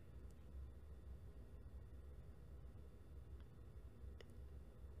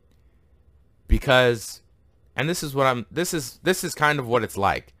 Because, and this is what this is kind of what it's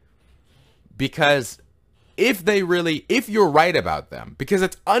like. Because if you're right about them, because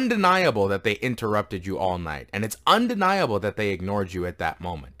it's undeniable that they interrupted you all night, and it's undeniable that they ignored you at that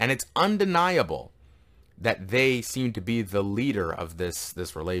moment, and it's undeniable that they seem to be the leader of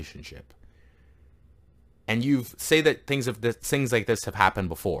this relationship. And you say that things like this have happened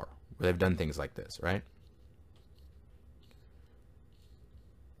before, where they've done things like this, right?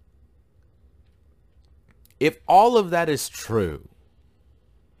 If all of that is true,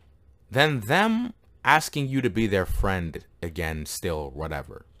 then them asking you to be their friend again, still,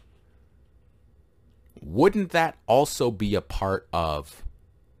 whatever, wouldn't that also be a part of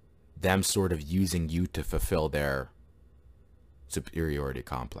them sort of using you to fulfill their superiority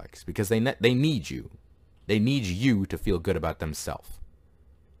complex? Because they need you. They need you to feel good about themselves.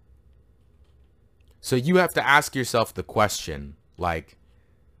 So you have to ask yourself the question, like,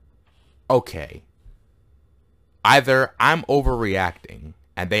 okay, either I'm overreacting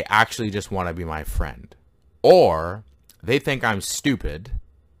and they actually just want to be my friend, or they think I'm stupid.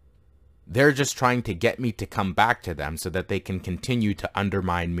 They're just trying to get me to come back to them so that they can continue to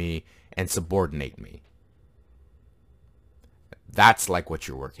undermine me and subordinate me. That's like what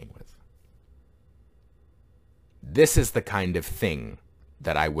you're working with. This is the kind of thing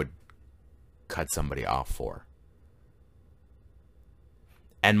that I would cut somebody off for.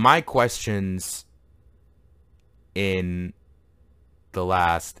 And my questions in the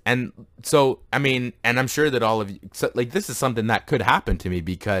last, and so, I mean, and I'm sure that all of you, so, like, this is something that could happen to me,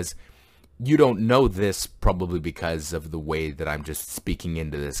 because you don't know this probably because of the way that I'm just speaking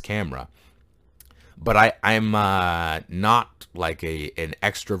into this camera. But I'm not like an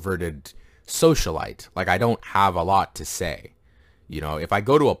extroverted socialite. Like, I don't have a lot to say. You know, if I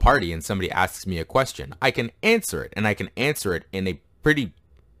go to a party and somebody asks me a question, I can answer it, and I can answer it in a pretty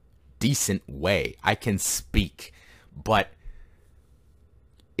decent way. I can speak, but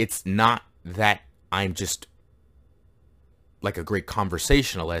it's not that I'm just like a great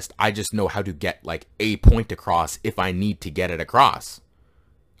conversationalist. I just know how to get like a point across if I need to get it across.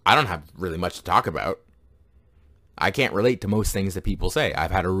 I don't have really much to talk about. I can't relate to most things that people say.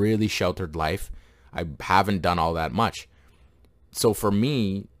 I've had a really sheltered life. I haven't done all that much. So for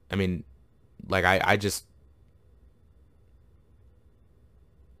me, I mean, like I just,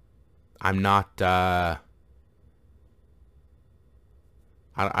 I'm not, I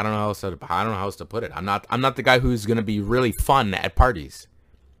don't know how else to put it. I'm not the guy who's going to be really fun at parties.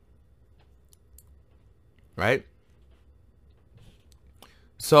 Right?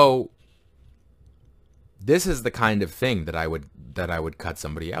 So this is the kind of thing that I would cut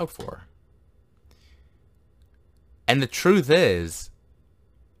somebody out for. And the truth is,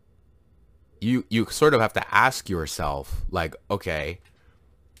 you sort of have to ask yourself, like, okay,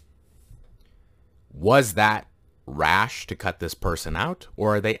 was that rash to cut this person out,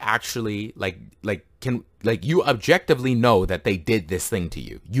 or are they actually can you objectively know that they did this thing to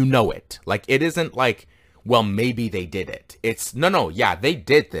you? You know it. Like, it isn't like, well, maybe they did it. It's no, yeah, they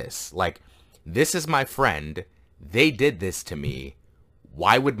did this. Like, this is my friend. They did this to me.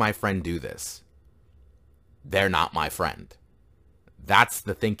 Why would my friend do this? They're not my friend. That's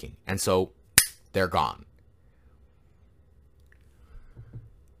the thinking. And so they're gone.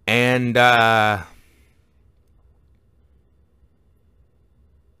 And I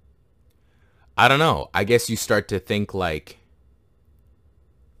don't know. I guess you start to think like,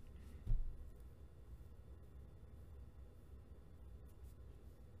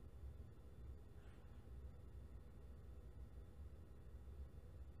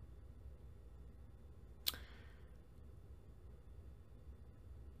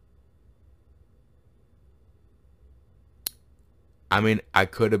 I mean, I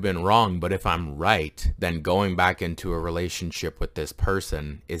could have been wrong, but if I'm right, then going back into a relationship with this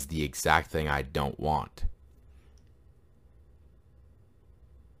person is the exact thing I don't want.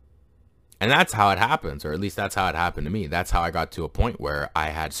 And that's how it happens, or at least that's how it happened to me. That's how I got to a point where I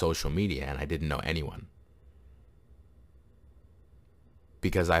had social media and I didn't know anyone.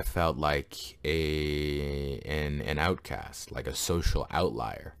 Because I felt like an outcast, like a social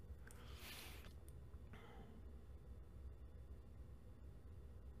outlier.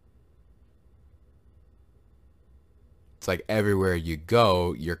 It's like everywhere you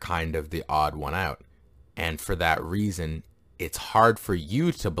go, you're kind of the odd one out. And for that reason, it's hard for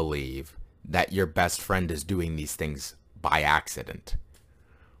you to believe that your best friend is doing these things by accident.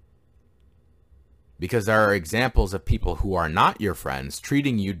 Because there are examples of people who are not your friends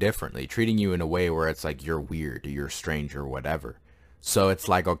treating you differently, treating you in a way where it's like you're weird or you're strange or whatever. So it's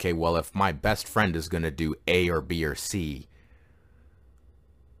like, okay, well, if my best friend is going to do A or B or C,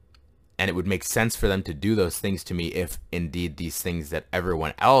 and it would make sense for them to do those things to me if indeed these things that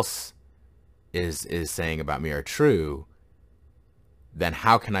everyone else is saying about me are true, then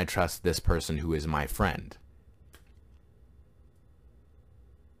how can I trust this person who is my friend?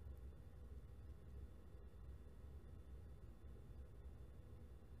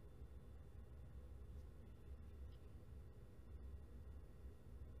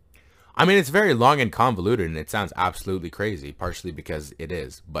 I mean, it's very long and convoluted, and it sounds absolutely crazy, partially because it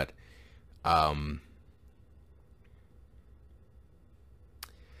is, but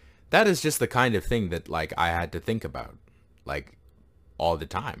that is just the kind of thing that, like, I had to think about, like, all the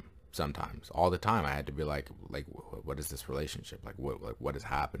time. Sometimes, all the time, I had to be like, what is this relationship? Like, what is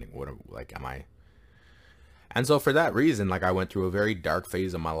happening? Like, am I? And so for that reason, like, I went through a very dark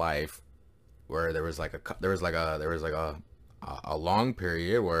phase of my life where there was like a long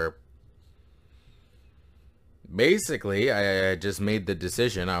period where basically I just made the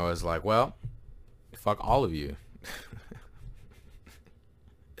decision. I was like, well, fuck all of you.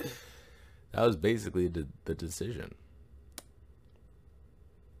 That was basically the decision.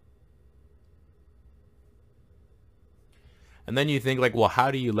 And then you think like, well,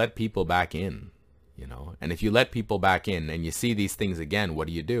 how do you let people back in? You know, and if you let people back in and you see these things again, what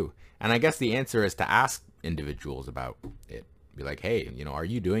do you do? And I guess the answer is to ask individuals about it. Be like, hey, you know, are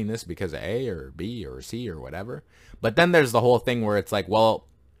you doing this because of A or B or C or whatever? But then there's the whole thing where it's like, well,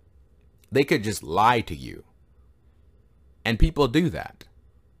 they could just lie to you. And people do that.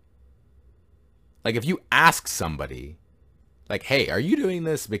 Like, if you ask somebody, like, hey, are you doing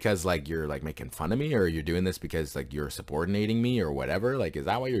this because, like, you're, like, making fun of me? Or you're doing this because, like, you're subordinating me or whatever? Like, is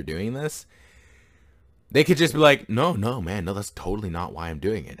that why you're doing this? They could just be like, no, man, no, that's totally not why I'm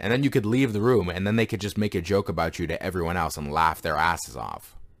doing it. And then you could leave the room, and then they could just make a joke about you to everyone else and laugh their asses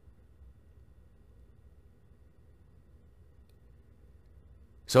off.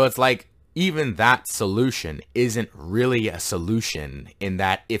 So it's like, even that solution isn't really a solution, in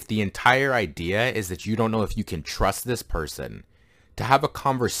that if the entire idea is that you don't know if you can trust this person, to have a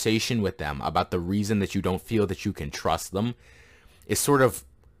conversation with them about the reason that you don't feel that you can trust them is sort of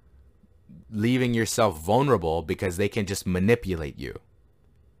leaving yourself vulnerable, because they can just manipulate you.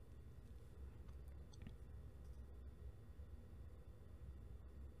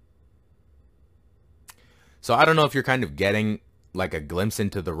 So I don't know if you're kind of getting like a glimpse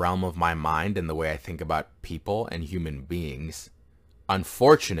into the realm of my mind and the way I think about people and human beings.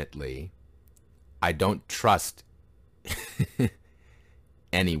 Unfortunately, I don't trust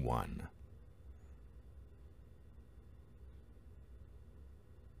anyone.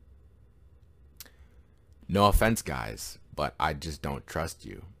 No offense, guys, but I just don't trust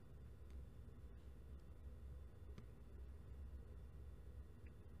you.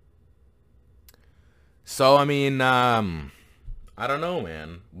 So, I mean, I don't know,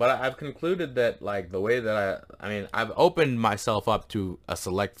 man. But I've concluded that, like, the way that I mean, I've opened myself up to a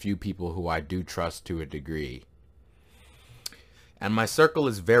select few people who I do trust to a degree. And my circle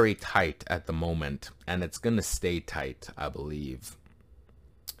is very tight at the moment, and it's gonna stay tight, I believe.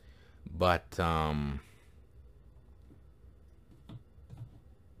 But,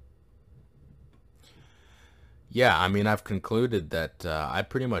 yeah, I mean, I've concluded that I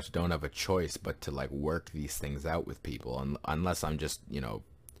pretty much don't have a choice but to, like, work these things out with people, unless I'm just, you know,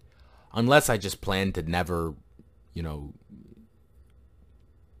 unless I just plan to never, you know,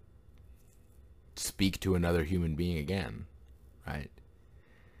 speak to another human being again, right?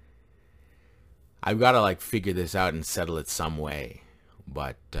 I've got to, like, figure this out and settle it some way,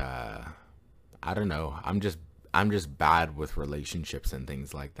 but I don't know. I'm just bad with relationships and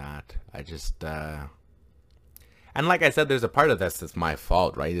things like that. I just and like I said, there's a part of this that's my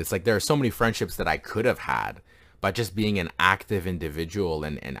fault, right? It's like there are so many friendships that I could have had by just being an active individual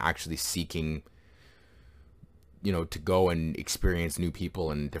and actually seeking, you know, to go and experience new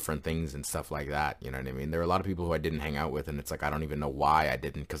people and different things and stuff like that. You know what I mean? There are a lot of people who I didn't hang out with, and it's like I don't even know why I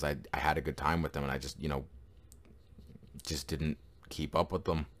didn't, because I had a good time with them, and I just, you know, just didn't keep up with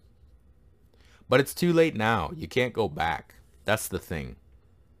them. But it's too late now. You can't go back. That's the thing.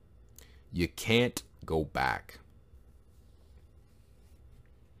 You can't go back.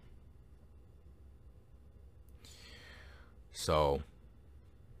 So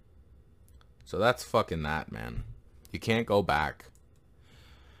that's fucking that, man. You can't go back.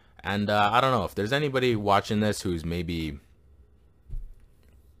 And I don't know if there's anybody watching this who's maybe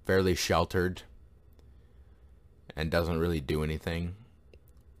fairly sheltered and doesn't really do anything.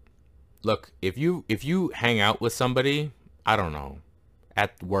 Look, if you hang out with somebody, I don't know,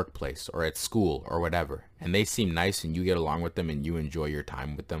 at the workplace or at school or whatever, and they seem nice and you get along with them and you enjoy your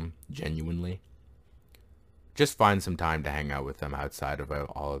time with them genuinely, just find some time to hang out with them outside of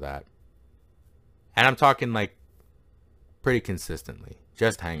all of that. And I'm talking like pretty consistently.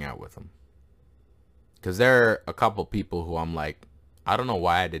 Just hang out with them. Because there are a couple people who I'm like, I don't know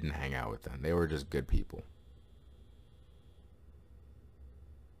why I didn't hang out with them. They were just good people.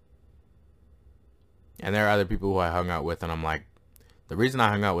 And there are other people who I hung out with and I'm like, the reason I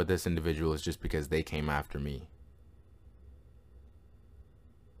hung out with this individual is just because they came after me.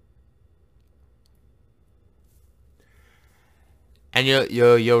 And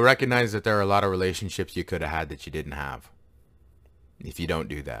you'll recognize that there are a lot of relationships you could have had that you didn't have if you don't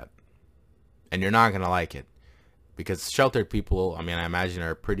do that. And you're not going to like it. Because sheltered people, I mean, I imagine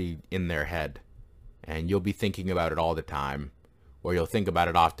are pretty in their head. And you'll be thinking about it all the time. Or you'll think about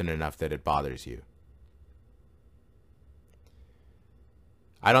it often enough that it bothers you.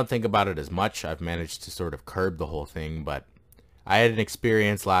 I don't think about it as much. I've managed to sort of curb the whole thing. But I had an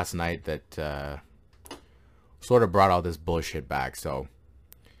experience last night that sort of brought all this bullshit back. So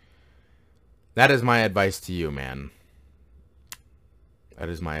that is my advice to you, man. That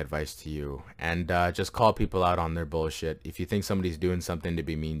is my advice to you. And just call people out on their bullshit. If you think somebody's doing something to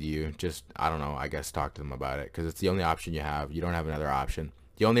be mean to you, just, I don't know, I guess talk to them about it. Because it's the only option you have. You don't have another option.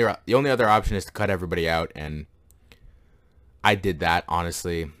 The only other option is to cut everybody out. And I did that,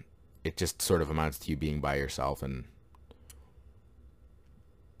 honestly. it just sort of amounts to you being by yourself, and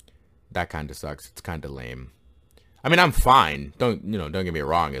that kind of sucks. It's kind of lame. I mean, I'm fine. Don't get me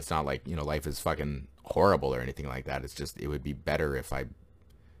wrong. It's not like, life is fucking horrible or anything like that. It's just, it would be better if I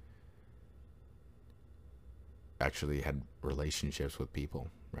actually had relationships with people,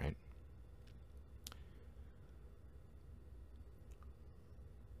 right?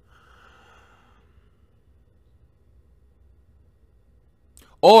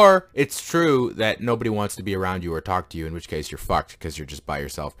 Or it's true that nobody wants to be around you or talk to you, in which case you're fucked because you're just by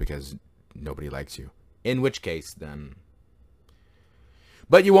yourself because nobody likes you. In which case, then...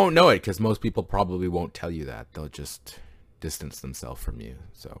 But you won't know it because most people probably won't tell you that. They'll just distance themselves from you.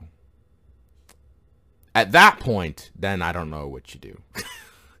 So at that point, then I don't know what you do.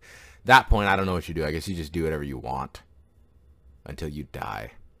 That point, I don't know what you do. I guess you just do whatever you want until you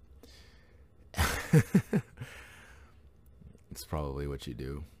die. It's probably what you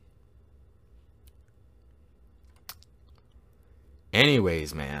do.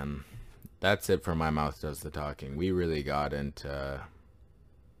 Anyways, man, that's it for My Mouth Does the Talking. We really got into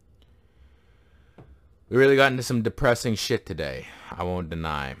some depressing shit today. I won't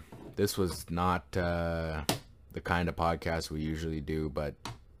deny. This was not the kind of podcast we usually do, but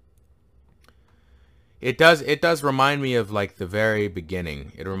it does remind me of like the very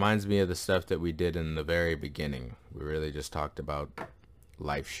beginning. It reminds me of the stuff that we did in the very beginning. We really just talked about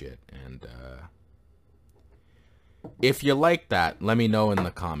life shit. And if you like that, let me know in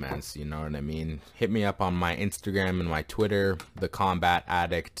the comments. You know what I mean? Hit me up on my Instagram and my Twitter, The Combat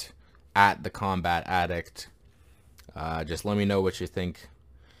Addict, at The Combat Addict. Just let me know what you think.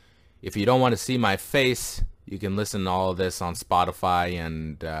 If you don't want to see my face, you can listen to all of this on Spotify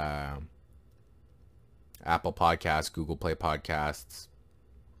and Apple Podcasts, Google Play Podcasts.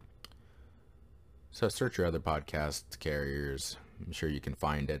 So search your other podcast carriers. I'm sure you can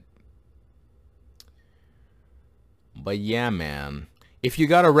find it. But yeah, man. If you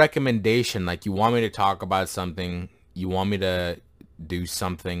got a recommendation, like you want me to talk about something, you want me to do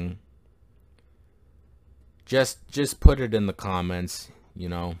something, just put it in the comments.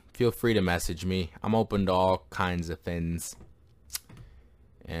 Feel free to message me. I'm open to all kinds of things.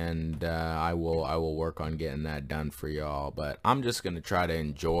 And I will work on getting that done for y'all. But I'm just going to try to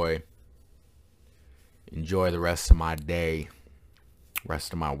enjoy the rest of my day,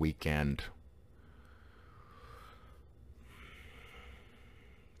 rest of my weekend.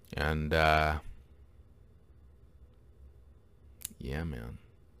 And yeah, man.